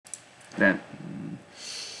de...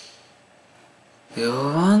 Jó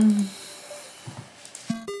van.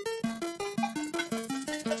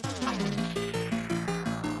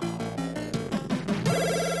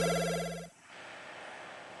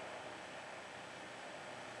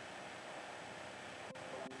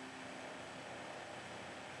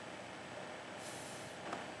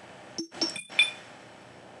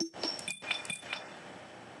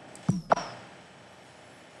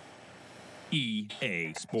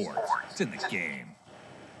 EA Sports. It's in the game.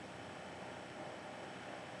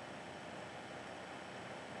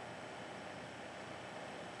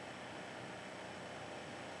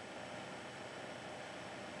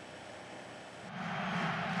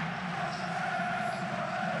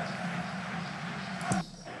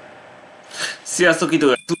 Sziasztok,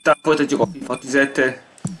 idő tudták, folytatjuk a FIFA 10-et.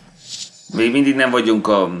 Még mindig nem vagyunk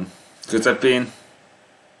a közepén.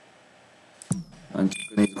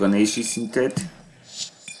 Nézzük a nézsi szintet.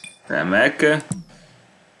 Remek.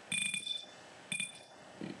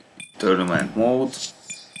 Tournament mode.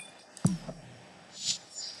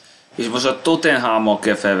 És most a Tottenhammal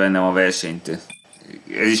kell felvennem a versenyt.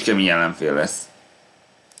 Ez is kemény ellenfél lesz.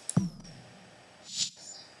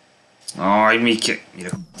 Aj, mire?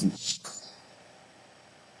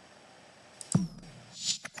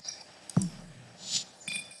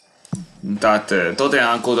 Tehát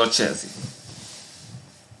Tottenham kód a Chelsea.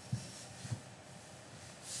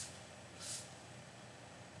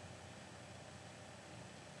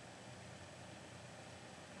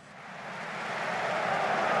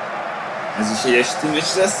 Ez is egy esti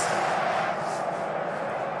meccs lesz.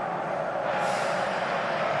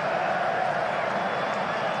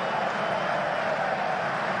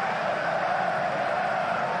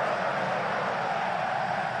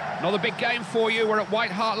 Another big game for you. We're at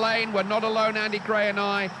White Hart Lane. We're not alone, Andy Gray and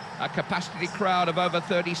I. A capacity crowd of over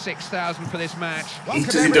 36,000 for this match. Itt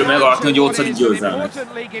az idő megalapni a 8. győzelmet.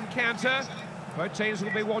 Both teams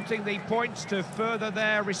will be wanting the points to further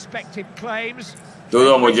their respective claims.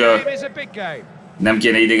 Tudom, hogy nem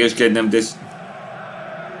kéne idegeskednem, de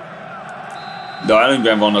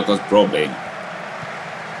előnyben vannak az problém.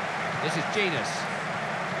 This is Genus.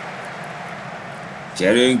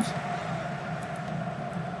 Gyerünk!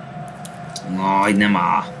 Aj, nem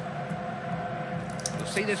áll.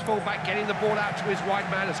 You'll see this fullback getting the ball out to his wide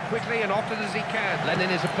man as quickly and often as he can. Lennon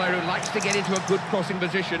is a player who likes to get into a good crossing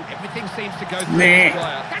position. Everything seems to go through the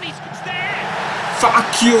player. And he's there!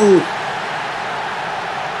 Fuck you!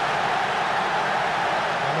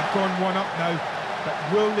 Well, they've gone one up now, but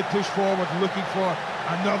will they push forward looking for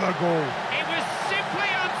another goal? It was simply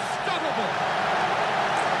unstoppable!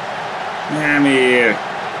 Nem ér!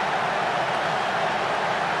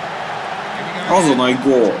 Az a nagy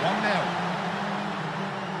gól!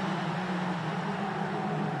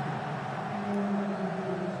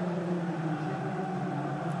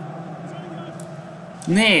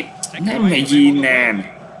 Nem megy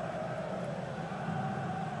innen!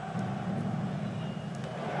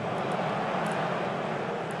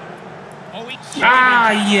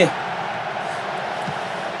 Áj!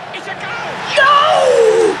 No!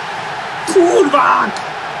 Kurvák!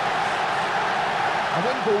 A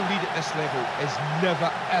one-goal lead at this level is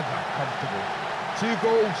never ever comfortable. 2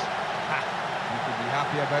 goals, you can be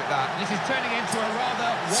happy about that. This is turning into a rather...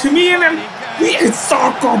 Miért nem? Miért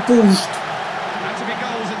szarkapust? Had to be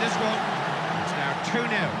goals in this one. It's now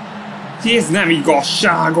 2-0. Ez nem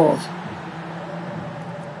igazságos!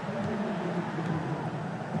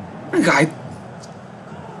 Megállj!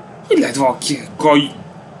 Hogy lehet valaki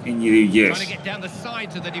ennyire ügyes?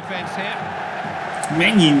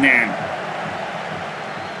 Menj innen!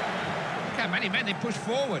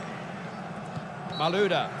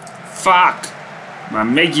 Fuck! Már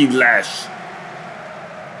megint les!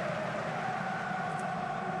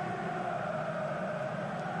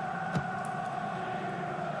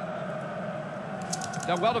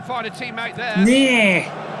 Ne!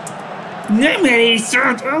 Nem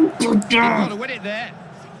elészed!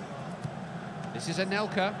 This is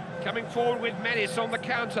Anelka coming forward with menace on the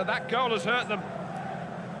counter. That goal has hurt them.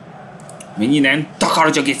 Menj innen!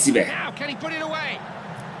 Takarodj a gecibe! Now can he put it away?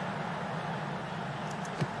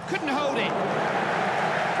 Couldn't hold it.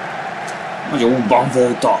 Nagyobban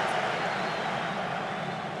voltak.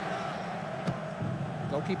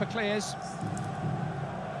 Goalkeeper clears.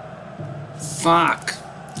 Fuck!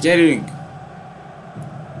 Gyerünk!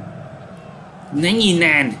 Menj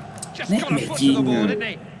innen! Ne megy innen!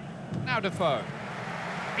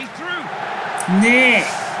 Ne!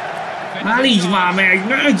 Állítsd már meg!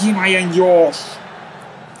 Ne legyél már ilyen gyors!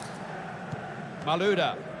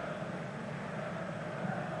 Maluda.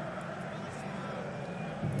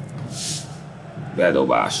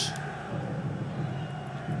 Bedobás.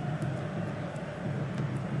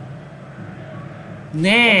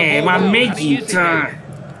 Ne, ma megint!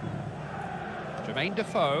 Jermaine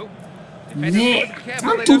Defoe. Ne,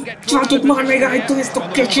 nem tudjátok már megállítani ezt a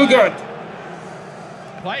köcsögöt!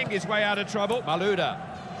 Playing his way out of trouble. Malouda.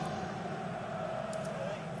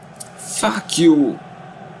 Fuck you!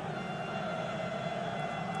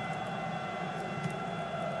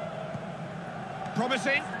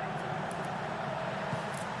 Promising.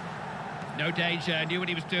 No danger, knew what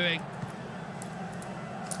he was doing.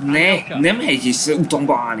 Ne, nem megy vissza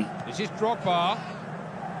utamba állni. This is Drogba.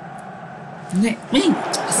 Ne, mi?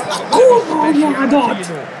 A kurva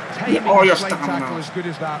anyádat! Ne aljas támadnál!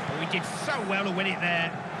 We did so well to win it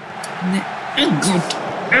there. Ne, engedd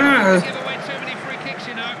el! Give away too many free kicks,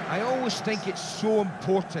 you know. I always think it's so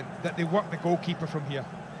important that they work the goalkeeper from here.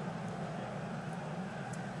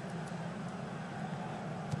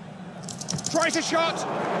 Tries a shot.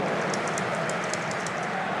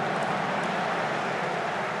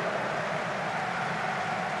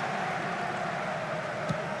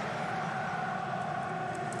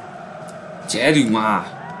 Gyerünk már!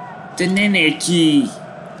 Te ne neki!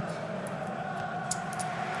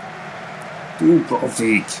 Túl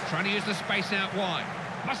profik! Trying to use the space out wide.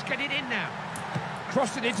 Must get it in now.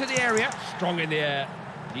 Crossed it into the area. Strong in the air.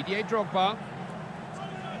 Didier Drogba.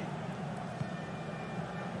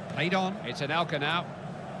 Played on. It's an Alka now.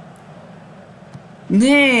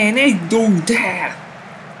 Ne dugd el!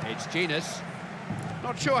 It's Genus.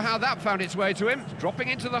 Not sure how that found its way to him. Dropping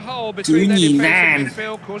into the hole between their defense and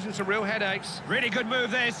midfield, causing some real headaches. Really good move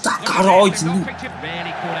this. Takarodj!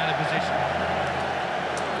 Barely caught out of position.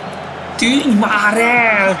 Tűnj már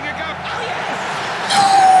el!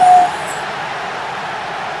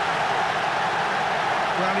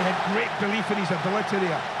 Well, he had great belief in his ability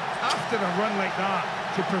there. After a run like that,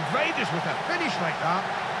 to provide us with a finish like that,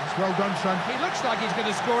 it's well done, son. He looks like he's going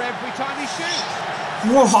to score every time he shoots.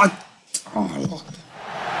 Rohadt! Állat!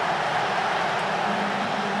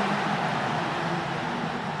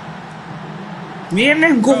 Miért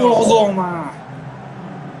nem gólozol már?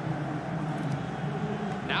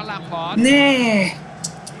 Now Lampard. Ne!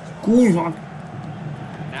 Kurva!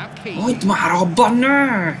 Now Keane. Hagyd már abban,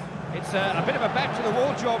 ne! It's a bit of a back to the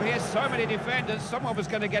wall job here. So many defenders. Someone was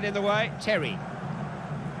going to get in the way. Terry.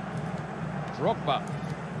 Drogba.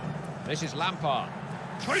 This is Lampard.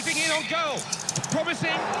 Closing in on goal.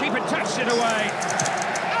 Promising. Keeper touched it away.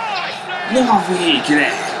 Oh, it's there! Na végre!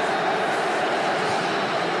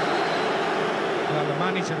 Well, the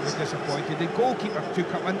manager was disappointed. The goalkeeper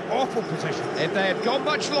took up an awful position. If they had gone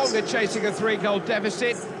much longer chasing a 3-goal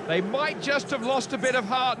deficit, they might just have lost a bit of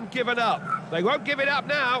heart and given up. They won't give it up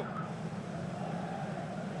now.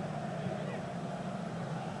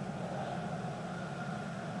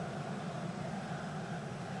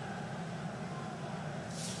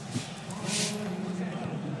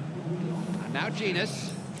 And now Genus.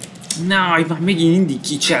 Na, már megint mindig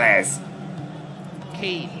kicselez.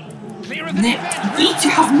 Keane. Clear of the Ne, defence.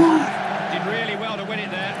 vigyázz már! Did really well to win it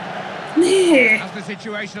there. Ne! Has the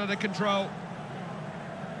situation under control.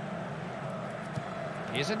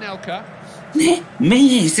 Here's Anelka. Ne,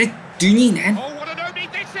 menjél, tűnj innen! Oh, what an opening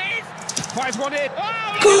this is! Fires one in. Oh,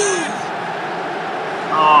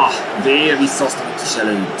 Ah, vér vissza azt a kis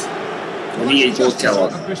előnyt. A 4 gólt kell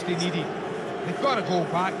adni. They've got to go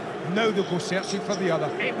back. Now they'll go searching for the other.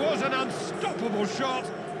 it was an unstoppable shot.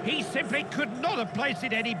 He simply could not have placed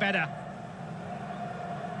it any better.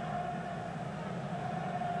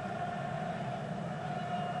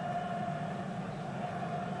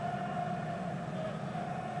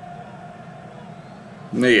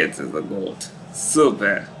 Miért ez a gólt?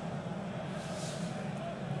 Szuper!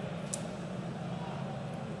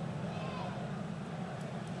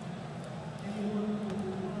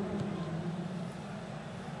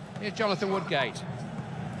 Here's Jonathan Woodgate.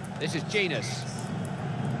 This is Genus.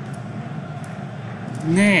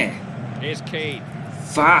 Ne! Here's Keane.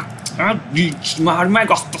 Fuck! Nyitd már meg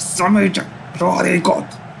azt a szemét!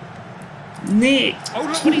 Rohadékot! Ne! Oh,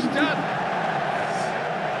 look what he's done.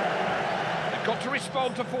 They've got to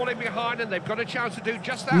respond to falling behind, and they've got a chance to do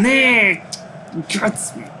just that. Ne!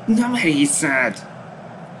 Nem hiszed!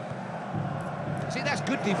 See, that's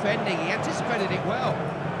good defending. He anticipated it well.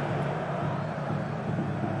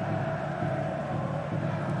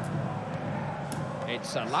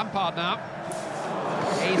 It's Lampard now.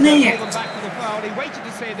 He's pulled them back for the foul. He waited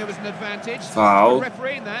to see if there was an advantage. Foul.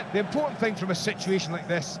 Refereeing that. The important thing from a situation like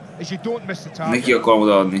this is you don't miss the target. Neki akarom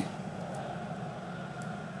odaadni.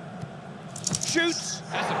 Shoots.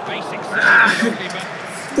 That's a basic save, goalkeeper.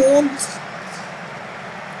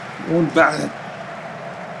 Mondd be!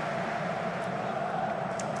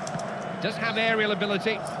 Does have aerial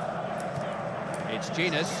ability. It's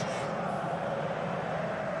Genus.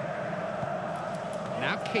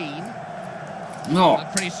 Keane. No.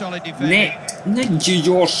 Pretty solid Ne, defending. ne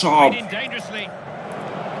gyorsabb. In dangerously.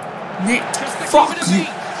 Ne, Just the fuck keeper to you. beat.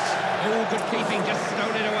 Oh, good keeping, just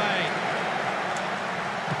stole it away.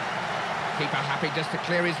 Keeper happy just to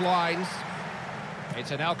clear his lines.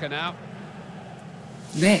 It's an Elka now.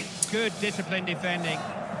 Ne. Good disciplined defending.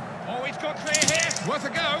 Oh, he's got clear here. Worth a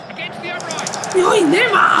go against the upright. Jaj,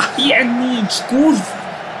 nem áll! Ilyen nincs, kurv!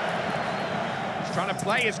 He's trying to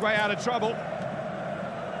play his way out of trouble.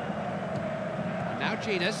 Now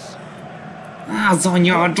Genus. Az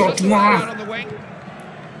anyádot már! On the wing.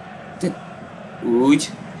 De... Úgy.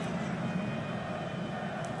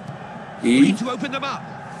 Need Így. to open them up.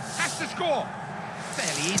 Has to score.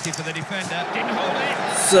 Fairly easy for the defender. Didn't hold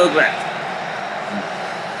it. Szöglet!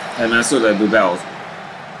 Mert szögletből behoz.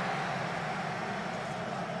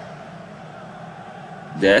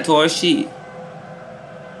 De hol sí?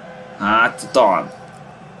 Hát, talán.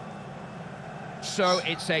 So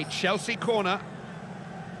it's a Chelsea corner.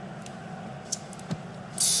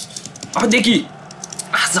 Add neki!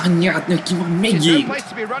 Az anyját neki van There's no megint! place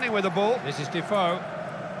to be running with the ball. This is Defoe.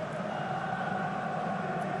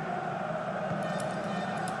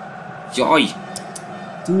 Jaj!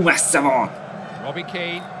 Túl messze van! Robbie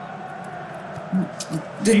Keane.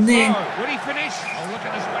 De nem! Defoe. Will he finish? Oh, look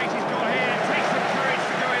at the space he's got here. It takes some courage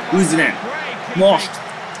to go in. like Húzd that. nem! Great keeping. Most!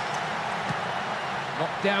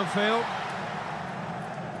 Knocked downfield.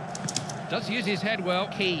 Does use his head well.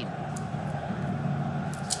 Keane.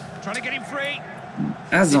 Trying to get him free.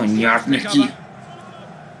 Ez anyját neki!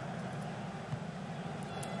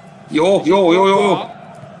 Jó, jó, jó, jó!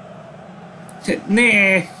 De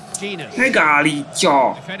ne! Genus.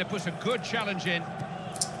 Megállítja! Defender puts a good challenge in.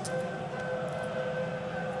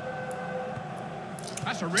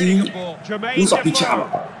 That's a really good ball. Jermaine Húzza Defoe.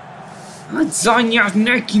 picsába! Az anyját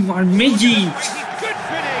neki már megint! Good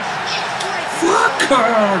finish.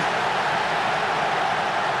 Fucker!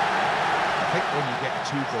 I think when you get a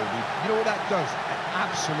 2-goal lead, you know what that does? It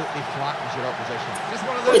absolutely flattens your opposition. Just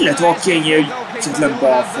one of Hogy those lehet plays valaki that ennyi the goalkeeper ötletlen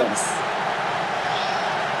will have them. balfasz?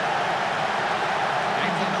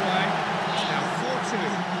 Game's underway. It's now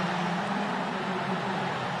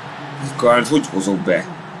 4-2. Kárt, hogy hozok be?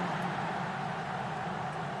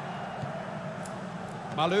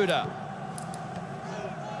 Malouda.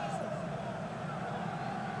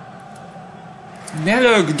 Ne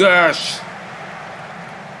lögdös!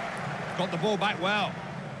 Got the ball back well.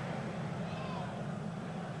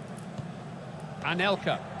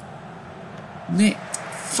 Anelka. Ne!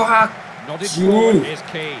 Fuck Nodded you! forward. Here's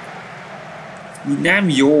Keane. Nem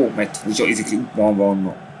jó, mert ugye ezek van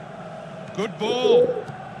vannak. Good ball.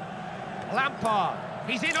 Lampard.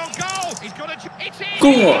 He's in on goal. He's got a... It's in!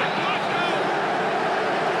 Goal!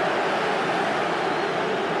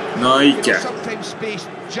 Na You know, igen. sometimes space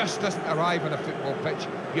just doesn't arrive on a football pitch.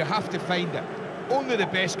 You have to find it. Only the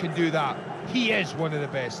best can do that. He is one of the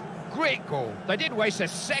best. Great goal. They didn't waste a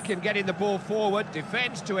second getting the ball forward.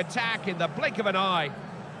 Defence to attack in the blink of an eye.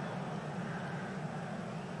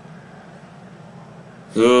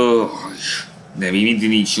 De még mindig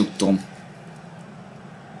nincs nyugtom.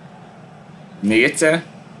 Még egyszer.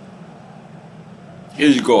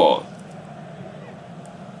 És gól.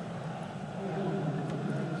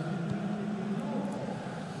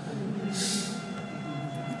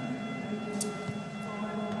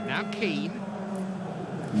 Now Keane.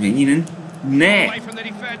 Még innen. Ne! Away from the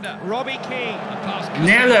defender. Robbie Keane. The pass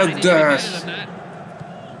Ne lögdös!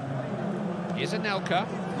 Here's Anelka.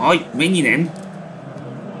 Aj, menj innen!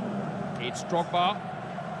 It's Drogba.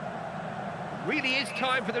 Really is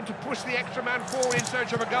time for them to push the extra man forward in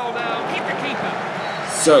search of a goal now. Keep the keeper.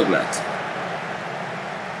 Szöglet.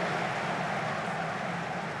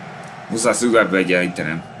 Muszáj szögletbe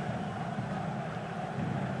egyenlítenem.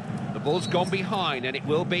 The ball's gone behind and it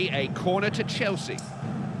will be a corner to Chelsea.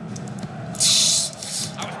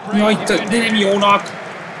 Jaj, de nem jónak!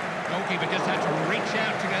 Goalkeeper just had to reach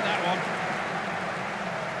out to get that one.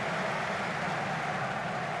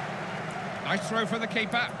 Nice throw from the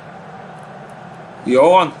keeper. Jó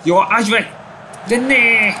van, állj meg! De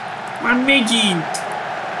ne! Már megint!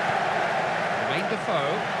 Jermaine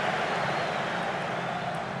Defoe.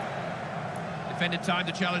 Defender timed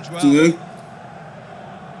the challenge well. Tudod?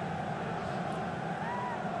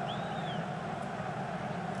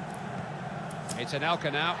 It's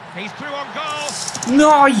Anelka now. He's through on goal.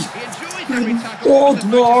 Naj! He enjoys every tackle God, as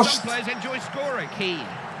much as most! some players enjoy scoring. Keane.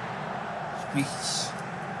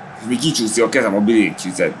 Még kicsúszik a kezem a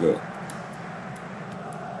billentyűzetből.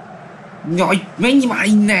 Jaj, menj már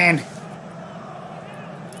innen!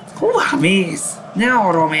 Hová mész? Ne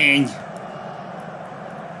arra menj!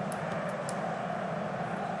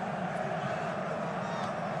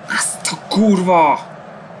 Kurva!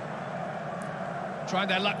 Trying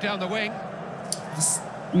their luck down the wing.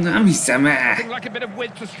 Nem hiszem el. Looking like a bit of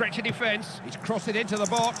width to stretch a defence. He's crossed it into the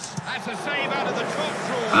box. That's a save out of the top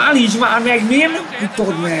draw. Állítsd már meg, miért nem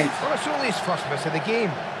futod meg? Well, it's only his first miss of the game.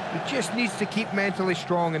 He just needs to keep mentally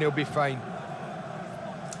strong and he'll be fine.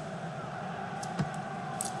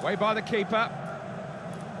 Way by the keeper.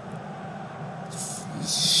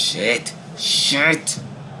 Shit. Shit.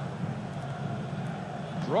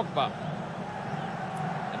 Drogba.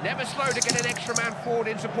 And never slow to get an extra man forward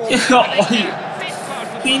in support.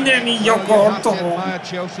 Innen így You have to akartam. admire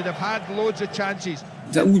Chelsea. They've had loads of chances.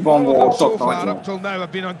 De úgy van All of them so voltak far nagyon. up till now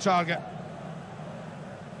have been on target.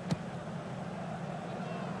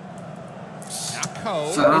 Now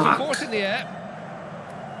Cole. Fuck. There's a force in the air.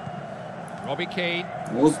 Robbie Keane.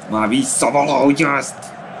 Hozd már vissza valahogy azt.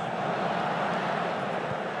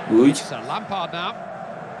 Úgy. So Lampard now.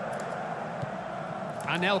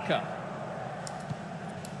 Anelka.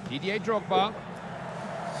 Didier Drogba.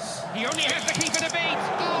 He only has to keep it a beat.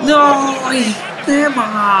 Oh, Jaj, nem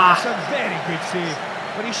áll. It's a very good save,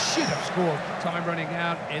 but he should have scored. time running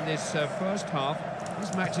out in this first half.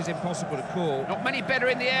 This match is impossible to call. Not many better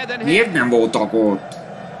in the air than him. Miért nem voltak ott?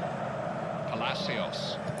 Palacios.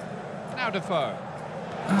 Now Defoe.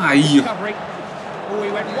 Áj. Covering. Oh,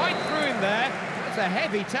 he went right through him there. That's a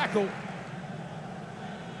heavy tackle.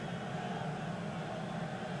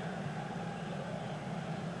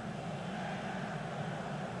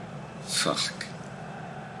 Fuck.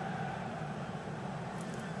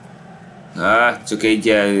 Hát, csak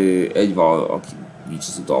egy van, aki nincs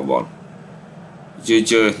az utamban.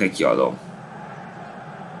 Úgyhogy neki adom.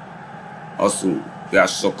 Azt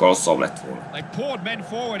sokkal rosszabb lett volna. They poured men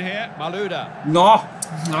forward here. Maluda. Na!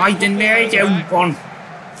 Aj, de ne egy útban!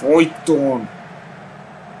 Folyton!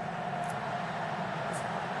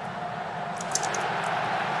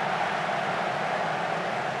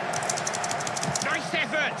 Nice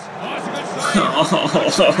effort. Oh,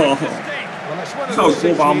 it's a good save. Well, it's one of Oh, those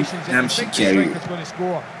go on. situations that Damn you think the Jerry. striker's going to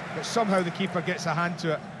score, but somehow the keeper gets a hand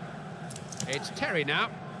to it. It's Terry now.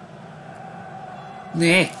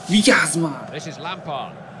 Ne! Vigyázz már! This is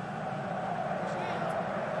Lampard.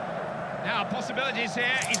 Now possibilities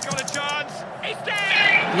here. He's got a chance. He's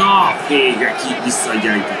there. Na! Végre ki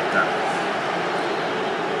visszaegyenlítettem.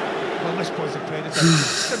 Well, this boy's a predator.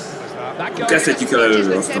 Simple as that. That goal Kezdhetjük el switches előre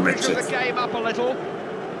the azt a temperature of meccset. the game up a little.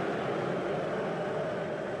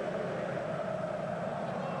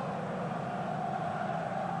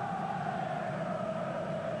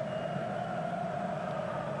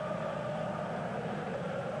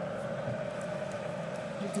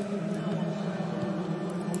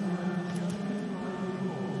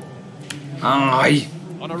 Aj!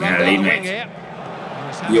 On a run down the wing Elég. here.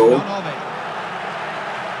 He's had Yo. none of it.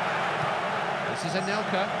 This is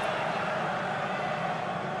Anelka.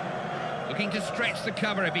 Looking to stretch the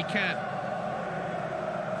cover if he can.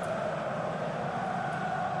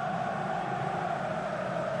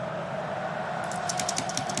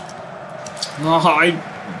 Aj!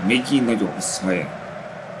 Megint nagyon visszahelyen.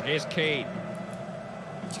 Here's Keane.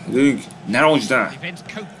 Gyerünk! Ne roncsd el! Defence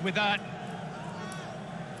coped with that.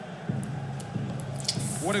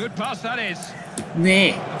 What a good pass that is. Ne!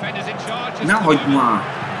 Defenders in charge. just Ne at the hagyd moment. már!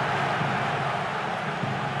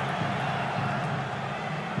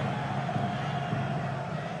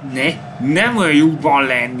 Ne! Nem olyan jóban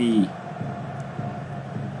lenni!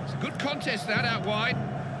 It's a good contest that out wide.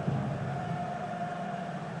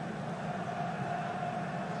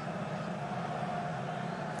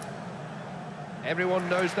 Everyone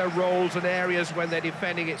knows their roles and areas when they're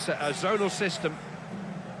defending. It's a zonal system.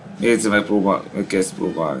 Érzel meg kezd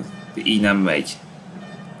próbálni. De így nem megy.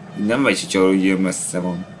 Így nem megy, hogyha olyan messze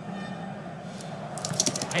van.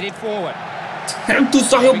 Headed forward. Nem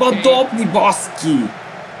tudsz a jobban dobni, baszki!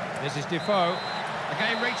 This is Defoe. The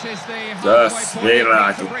game reaches the Yes, halfway very point.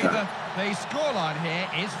 right. It's a breather. The scoreline here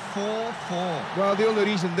is 4-4. Well, the only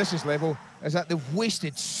reason this is level is that they've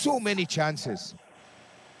wasted so many chances.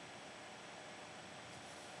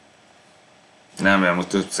 Nem, mert most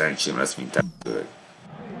több szerencsém lesz, mint ebből.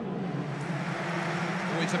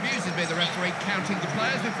 Oh, it's amuses me, the referee counting the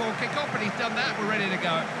players before kick-off, but he's done that. We're ready to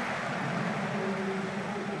go.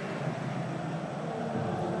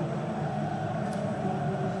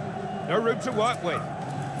 No room to work with.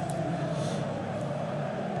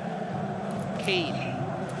 Keane.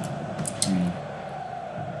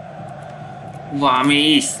 Hova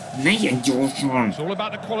mész? Ne ilyen gyorsan! It's all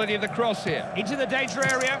about the quality of the cross here. Into the danger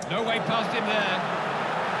area. No way past him there.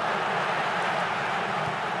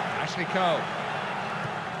 Ashley Cole.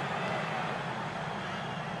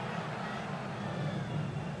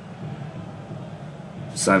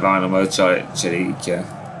 Muszáj várnom, hogy cseréljük kell.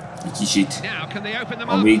 Egy kicsit.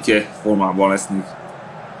 Amíg formában lesznek.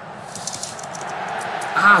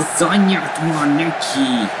 Az anyját van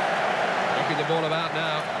neki!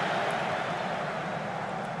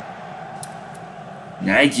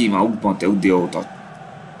 Ne egyél már útban, te idióta!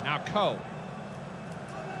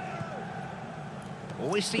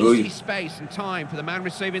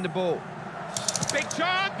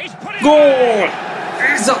 Gól!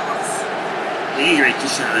 Ez az! Végre egy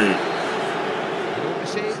kis elő!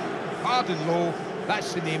 Hard and low,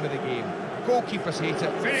 that's the name of the game. Goalkeepers hate it.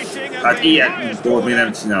 Finishing and hát ilyen gólt még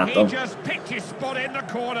nem csináltam. He just picked his spot in the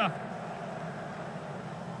corner.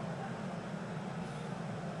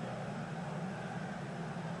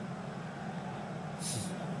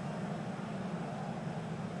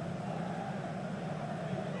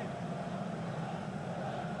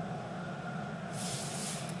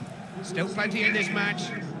 Still plenty in this match.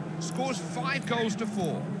 Scores 5 goals to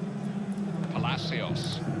 4. Palacios.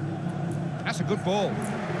 That's a good ball.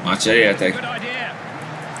 Már cseréltek.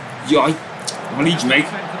 Jaj, van így meg.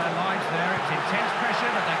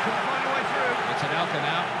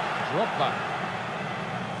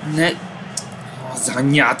 Ne, az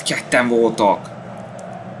anyját, ketten voltak.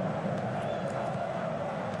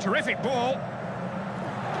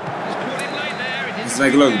 Ez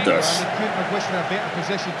meg lögdös.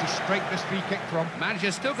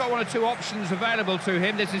 Manager's still got 1 or 2 options available to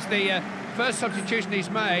him. This is the first substitution he's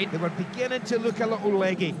made. They were beginning to look a little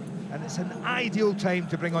leggy, and it's an ideal time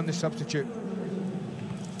to bring on the substitute.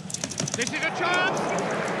 This is a chance.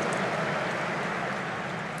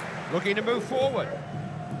 Looking to move forward.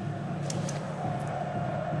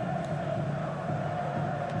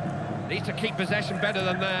 Needs to keep possession better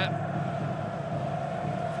than that.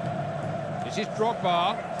 This is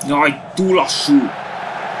Drogba. Jaj, túl lassú.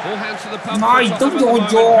 Full hands to the pump. Jaj, nagyon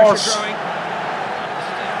gyors.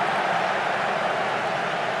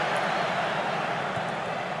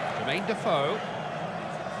 Defoe.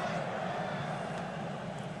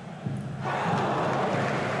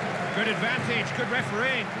 Good advantage, good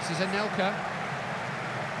refereeing. This is Anelka.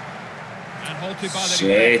 And halted by the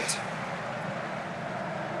defense.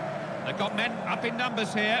 They've got men up in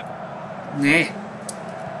numbers here. Ne.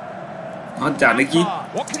 Adjál neki.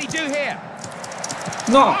 What can he do here?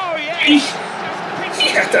 Na! Oh, yes.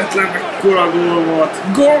 Hihetetlen mekkora gól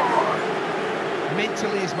volt. Gól!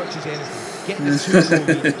 Mentally as much as anything. Getting the 2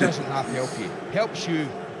 goal lead doesn't have to help you. Helps you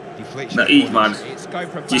deflate. Na így már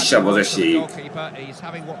kisebb az esélyük. He's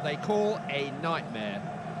having what they call a nightmare.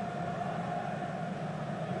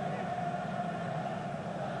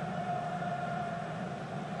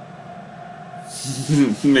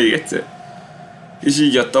 Még egyszer. És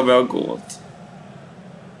így adta be a gólt.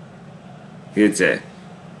 Kétszer.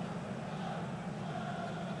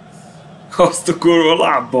 Azt a kurva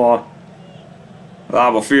lábbal.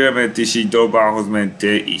 Lába félment és így Dogbához ment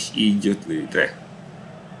és így jött létre.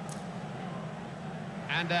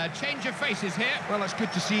 And a change of faces here. Well, it's good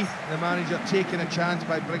to see the manager taking a chance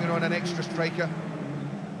by bringing on an extra striker.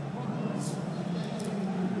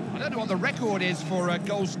 I don't know what the record is for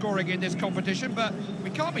goal scoring in this competition, but we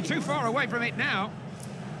can't be too far away from it now.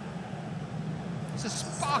 It's a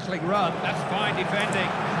sparkling run. That's fine defending.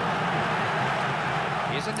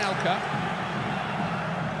 Here's Anelka.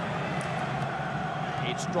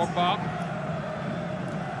 It's Drogba.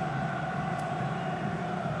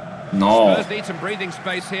 No. Spurs need some breathing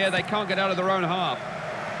space here. They can't get out of their own half.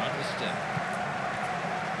 Understood.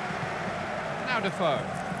 Now Defoe.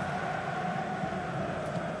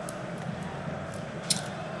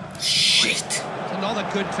 Shit. It's another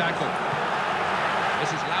good tackle.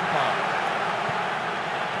 This is Lampard.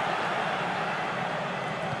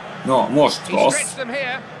 No, most He rossz. stretched them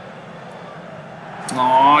here.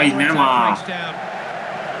 No, így nem áll.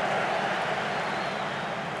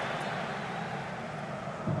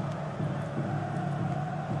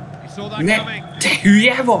 Ne, te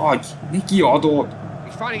hülye vagy! Neki adod!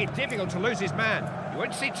 He's finding it difficult to lose his man. You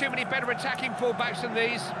won't see too many better attacking fullbacks than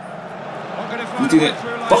these. Not going to find a way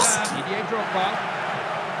through like that. Didier Drogba.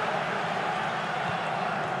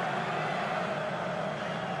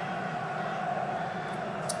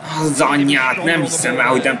 Az anyját, nem hiszem el,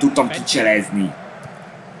 hogy nem tudtam kicselezni.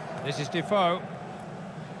 This is Defoe.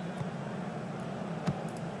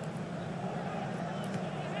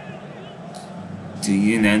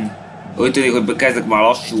 Innen. Úgy tűnik, hogy kezdek már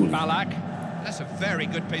lassulni. Balak. That's a very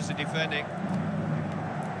good piece of defending.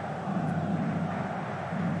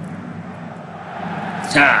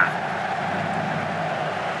 Ha!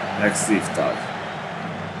 Megszívtad.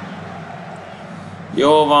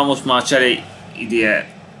 Jó van, most már cseré ideje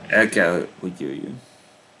el kell, hogy jöjjön.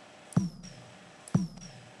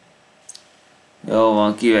 Jó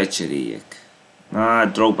van, kivel cseréljek? Na,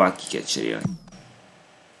 Drogbát ki kell cserélni.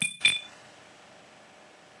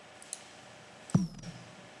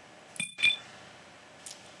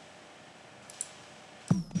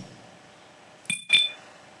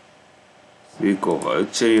 Vikóval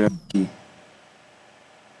cserélek ki.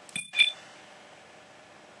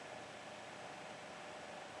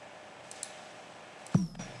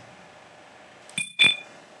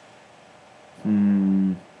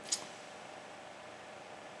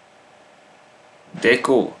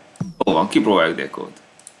 Deko? Hol van? Kipróbáljuk Dekót.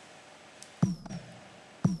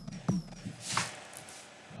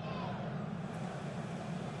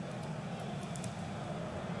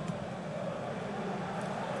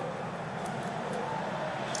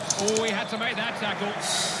 Oh, he had to make that tackle.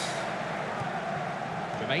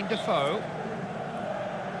 Jermaine Defoe.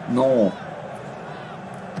 No.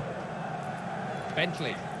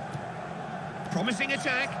 Bentley. Promising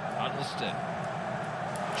attack. Huddleston.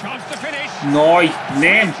 Chance to finish. Noj,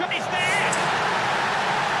 nem! It's there.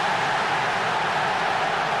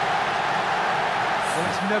 Well,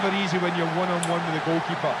 it's never easy when you're one-on-one with the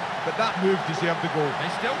goalkeeper, but that move deserved the goal.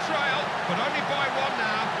 They still trail, but only by one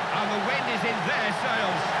now, and the wind is in their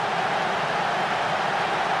sails.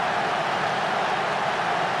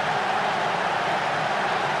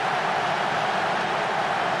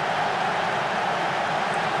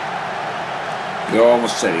 Jó,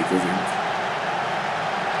 most cserélkezünk.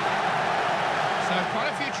 So quite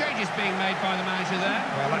a few changes being made by the manager there.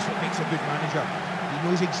 Well, that's what makes a good manager. He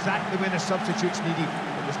knows exactly when a substitute's needed.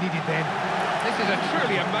 It was needed then. This is a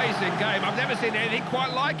truly amazing game. I've never seen anything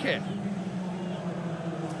quite like it.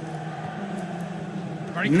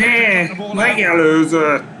 Very quick to Ne! cut the ball out.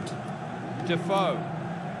 Megelőzött! Defoe.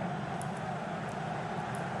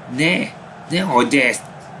 Ne! Ne hagyd ezt!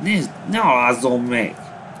 Ne alázzon meg!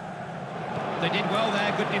 They did well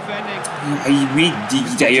there, good defending. Jaj,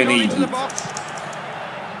 mindig ide jön Going így. into the box.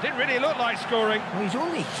 Didn't really look like scoring. Well, he's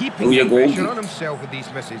only keeping Ugye the gól? pressure on himself with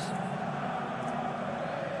these misses.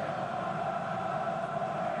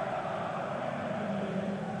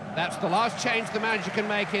 That's the last change the manager can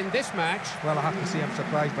make in this match. Well, I have to say I'm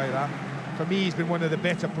surprised by that. For me, he's been one of the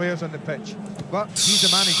better players on the pitch. But he's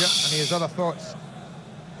the manager, and he has other thoughts.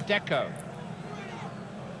 Deco.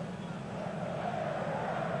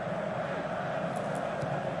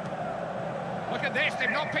 Look at this, they've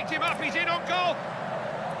not picked him up, he's in on goal.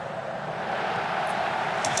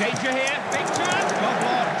 Danger here, big chance, well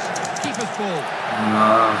blocked. Keeper's ball.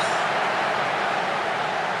 Ah,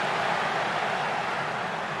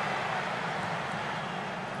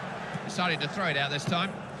 Decided to throw it out this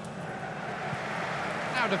time.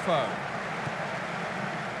 Now Defoe.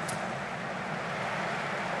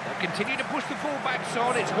 They'll continue to push the full-backs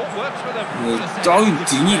on, it's what works for them. don't,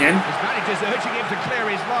 nem? His manager's urging him to clear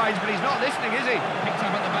his lines, but he's not listening, is he? Picked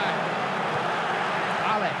up at the back.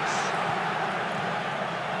 Alex.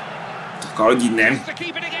 Takarodj innen. Just to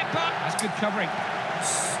keep it again, but that's good covering.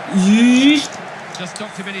 Jíj! Just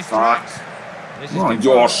stopped him in his Fuck. tracks. This is Nagyon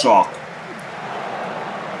Defoe. gyorsak.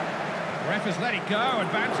 Ref has let it go,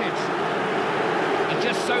 advantage. He's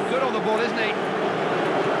just so good on the ball, isn't he?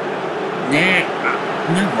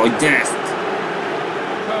 Ne hagyd ezt.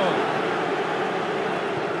 Cole.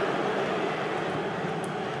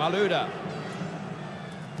 Maluda.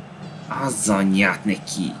 Az anyját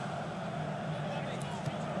neki.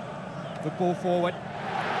 Good ball forward.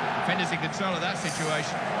 Defenders in control of that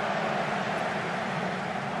situation.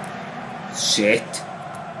 Shit.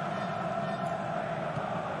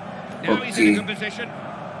 Now he's in a Okay. good position.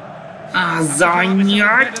 Az Better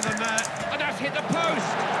anyját. than that. And that's hit the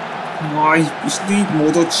post. Majd, és nincs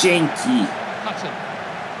módot senki. Hutton.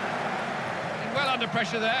 Well under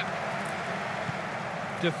pressure there.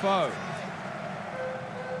 Defoe.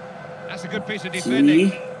 That's a good piece of defending.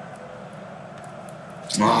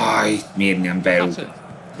 Ki? Aj, miért nem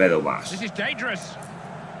bedobás? This is dangerous.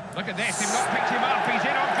 Look at this, they've not picked him up. He's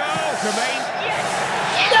in on goal. Jermaine.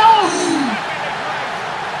 Yes!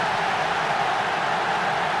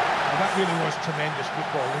 Well, that really was tremendous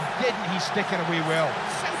football. And didn't he stick it away well?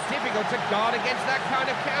 So difficult to guard against that kind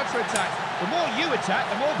of counter-attack. The more you attack,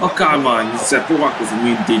 the more... Akármilyen, hiszen próbálkozunk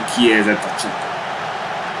mindig kijelzett a csapat.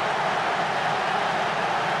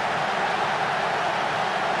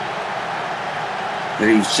 De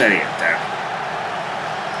én cseréltem.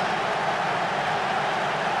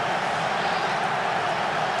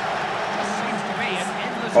 Just seems to be an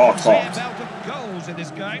endless Hot, conveyor hot. belt of goals in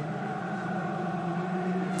this game.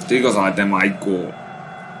 De igazán nem már egy gól.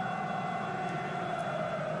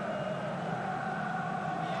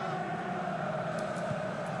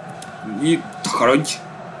 Itt takarodj!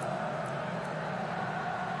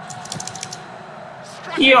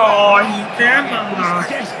 Jaj, nem már!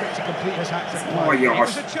 Desperate to complete his hat-trick. It Olyas!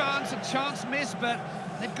 was a chance missed, but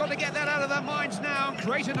they've got to get that out of their minds now and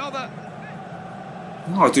create another.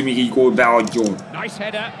 Hát, hogy még így gólt beadjon. Nice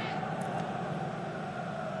header.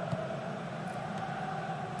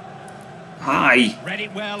 Háj! Read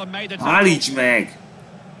it well and made the tackle. Állíts meg!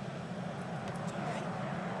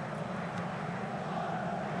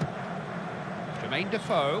 Jermaine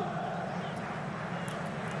Defoe.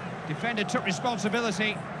 Defender took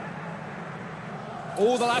responsibility.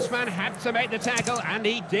 Oh, the last man had to make the tackle, and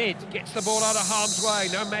he did. Gets the ball out of harm's way,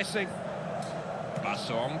 no messing.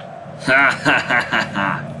 Basong.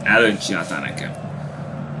 Előnyt csináltál nekem.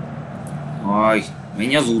 Aj,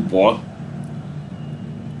 menj az útból.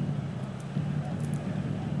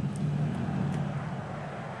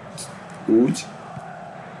 Úgy.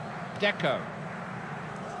 Deco.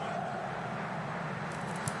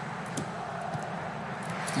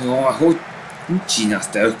 Jaj, hogy csinálsz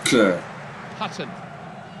te ökör? Hutton.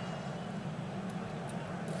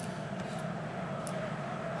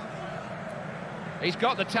 He's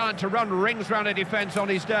got the talent to run rings round a defence on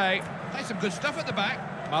his day. Plays some good stuff at the back.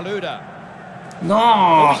 Malouda. No!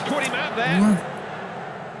 Oh, he's caught him out there.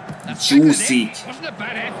 That's Juicy. wasn't a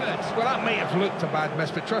bad effort. Well, that may have looked a bad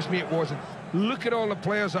miss, but trust me, it wasn't. Look at all the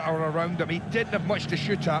players that are around him. He didn't have much to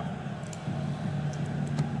shoot at.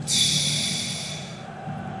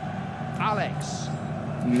 Alex.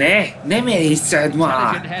 Ne merészed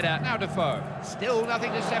már! Intelligent header. Now Defoe. Still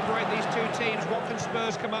nothing to separate these two teams. What can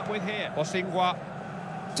Spurs come up with here? Bosingwa.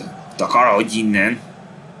 Takarodj innen!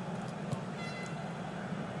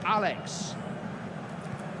 Alex.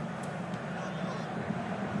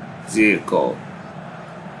 Zirko.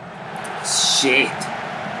 Shit!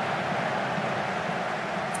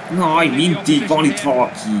 Naj, mindig van itt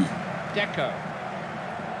valaki! Deco.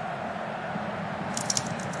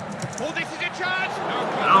 Oh, this is a chance!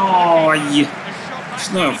 Aj! És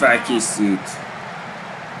nagyon felkészült.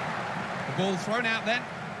 The ball thrown out then.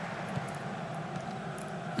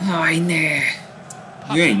 Aj, ne!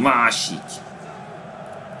 Jöjj egy másik!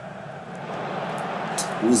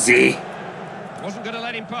 Húzzé! Wasn't going to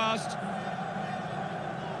let him past.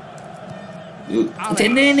 De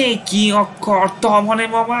ne neki akartam,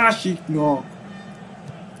 hanem a másiknak!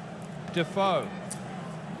 Defoe.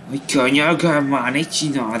 Hogy könyörgöm már, ne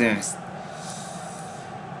csináld ezt!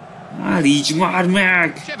 Állíts már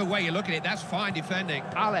meg! Whichever way you look at it, that's fine defending.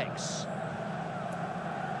 Alex.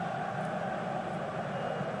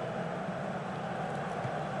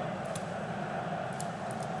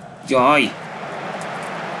 Jaj!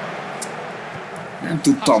 Nem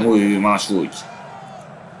tudtam, hogy ő máshogy.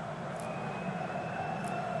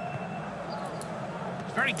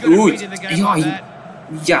 Very good at Úgy! reading the game like Jaj! that.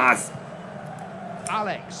 Vigyázz!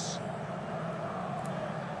 Alex.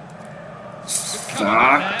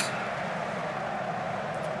 Fuck!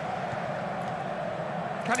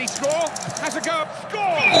 Can he score? Has a go.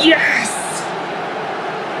 Score! Yes!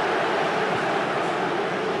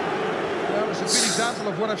 Well, it's a good example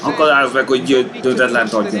of what I've said. Akadályozd meg, hogy döntetlen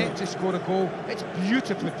To adjon. score a goal. It's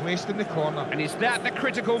beautifully placed in the corner. And is that the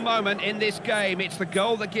critical moment in this game? It's the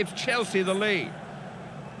goal that gives Chelsea the lead.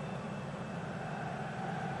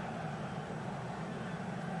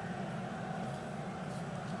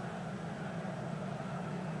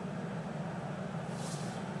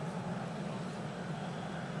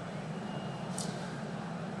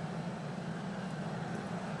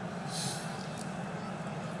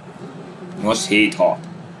 Most 7-6.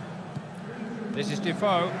 This is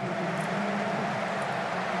Defoe.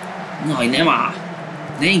 Jaj, nem áll!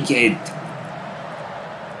 Ne engedd!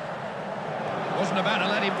 Wasn't about to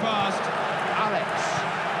let him past. Alex.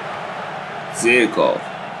 Zirko.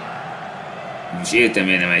 Most értem,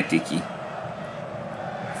 miért nem ejti ki.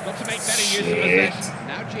 Got to make better use of this.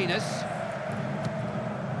 Now Genus.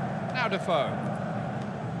 Now Defoe.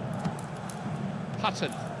 Hutton.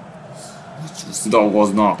 Azt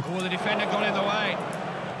dolgoznak. Oh, the defender got in the way.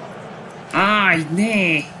 Áj,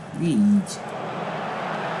 ne! Nincs.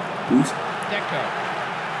 Úgy. Deco.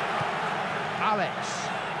 Alex.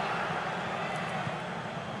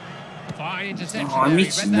 Fine interception. Aj, there,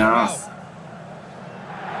 mit he read that well. csinálsz?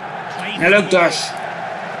 Clean Ne lögdös!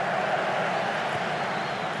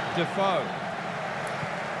 Defoe.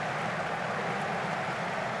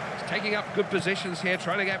 He's taking up good positions here,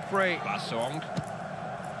 trying to get free. Basong.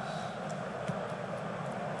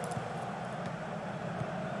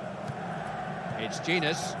 It's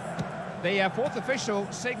Genus. The fourth official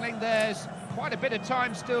signalling there's quite a bit of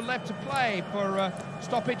time still left to play for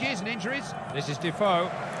stoppages and injuries. This is Defoe.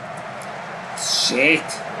 Shit!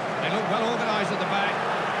 They look well organised at the back.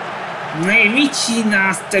 Né, mit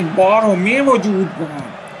csinálsz, te barom? Miért vagy útban?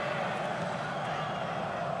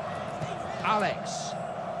 Alex.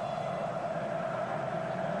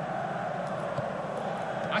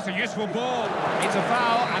 That's a useful ball. It's a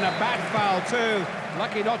foul and a bad foul too.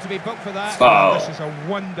 Lucky not to be booked for that. Foul. This is a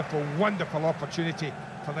wonderful, wonderful opportunity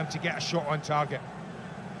for them to get a shot on target.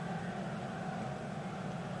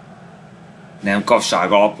 Nem kap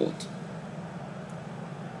sárga lapot.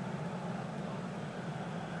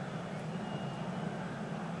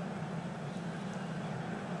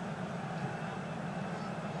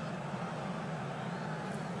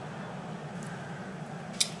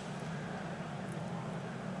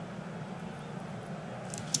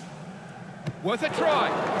 Worth a try.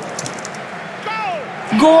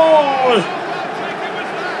 Goal! Gól! Well taken was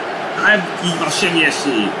that. Nem kíván semmi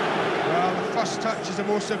esély. Well, the first touch is the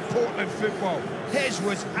most important in football. His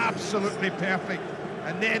was absolutely perfect.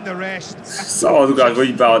 And then the rest. Szabadugásba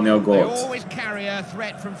így beadni a They gólt. always carry a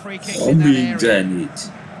threat from free kicks A in that area. mindenit.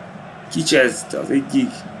 Kicsezte az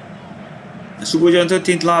egyik. És ugyan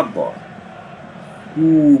történt lábbal?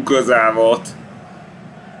 Közel volt.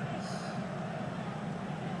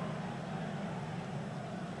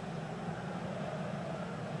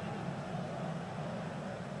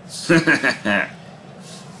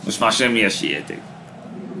 Most már semmi esélyetek.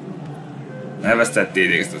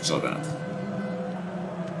 Elvesztettél ezt a csodát.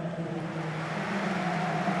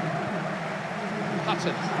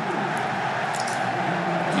 Hutton.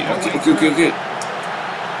 Oké.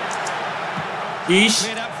 Is.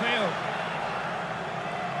 Cleared upfield.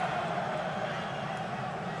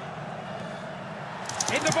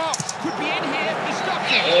 In the box. Could be in here. He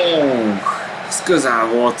stopped it. Ez közel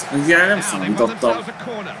volt. Ugye nem Now they've got számítottam. themselves a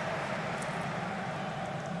corner.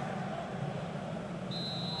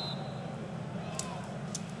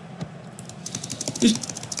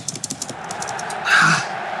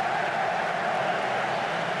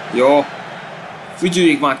 Jó.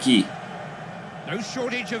 Fügyüljék már ki. No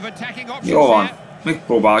shortage of attacking options Jó van. here.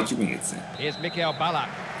 Megpróbálhatjuk még egyszer. Here's Mikel Ballack.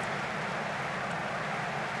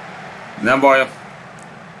 Nem baj.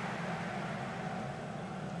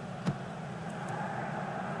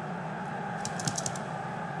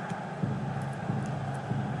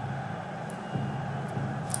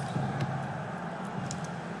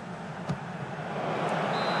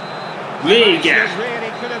 Vége!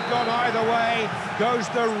 Really could have gone either way. Goes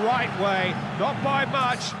the right way. Not by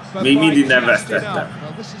much, but Még by mindig nem just vesztettem. enough.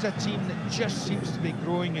 Well, this is a team that just seems to be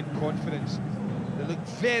growing in confidence. They look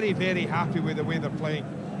very, very happy with the way they're playing.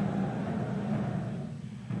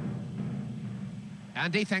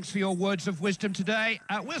 Andy, thanks for your words of wisdom today.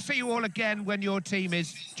 We'll see you all again when your team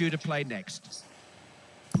is due to play next.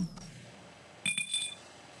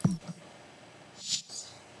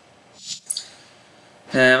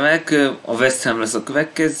 Meg a West Ham lesz a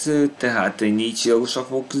következő, tehát egy 4 csillagosak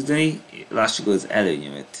fog küzdeni. Lássuk az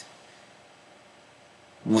előnyömet.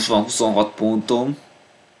 Most van 26 pontom.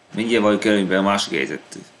 Mindjárt vagyok előnyben a másik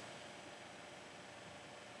helyzettől.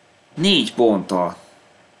 4 ponttal.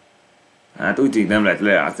 Hát úgy tűnik nem lehet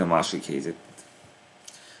leállni a másik helyzetet.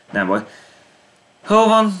 Nem baj. Hol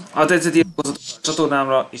van? Ha tetszett, iratkozzatok a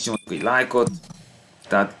csatornámra, és nyomjatok egy lájkot.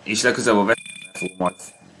 Tehát, és legközelebb a West Ham-mel fogom majd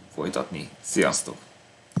folytatni. Sziasztok!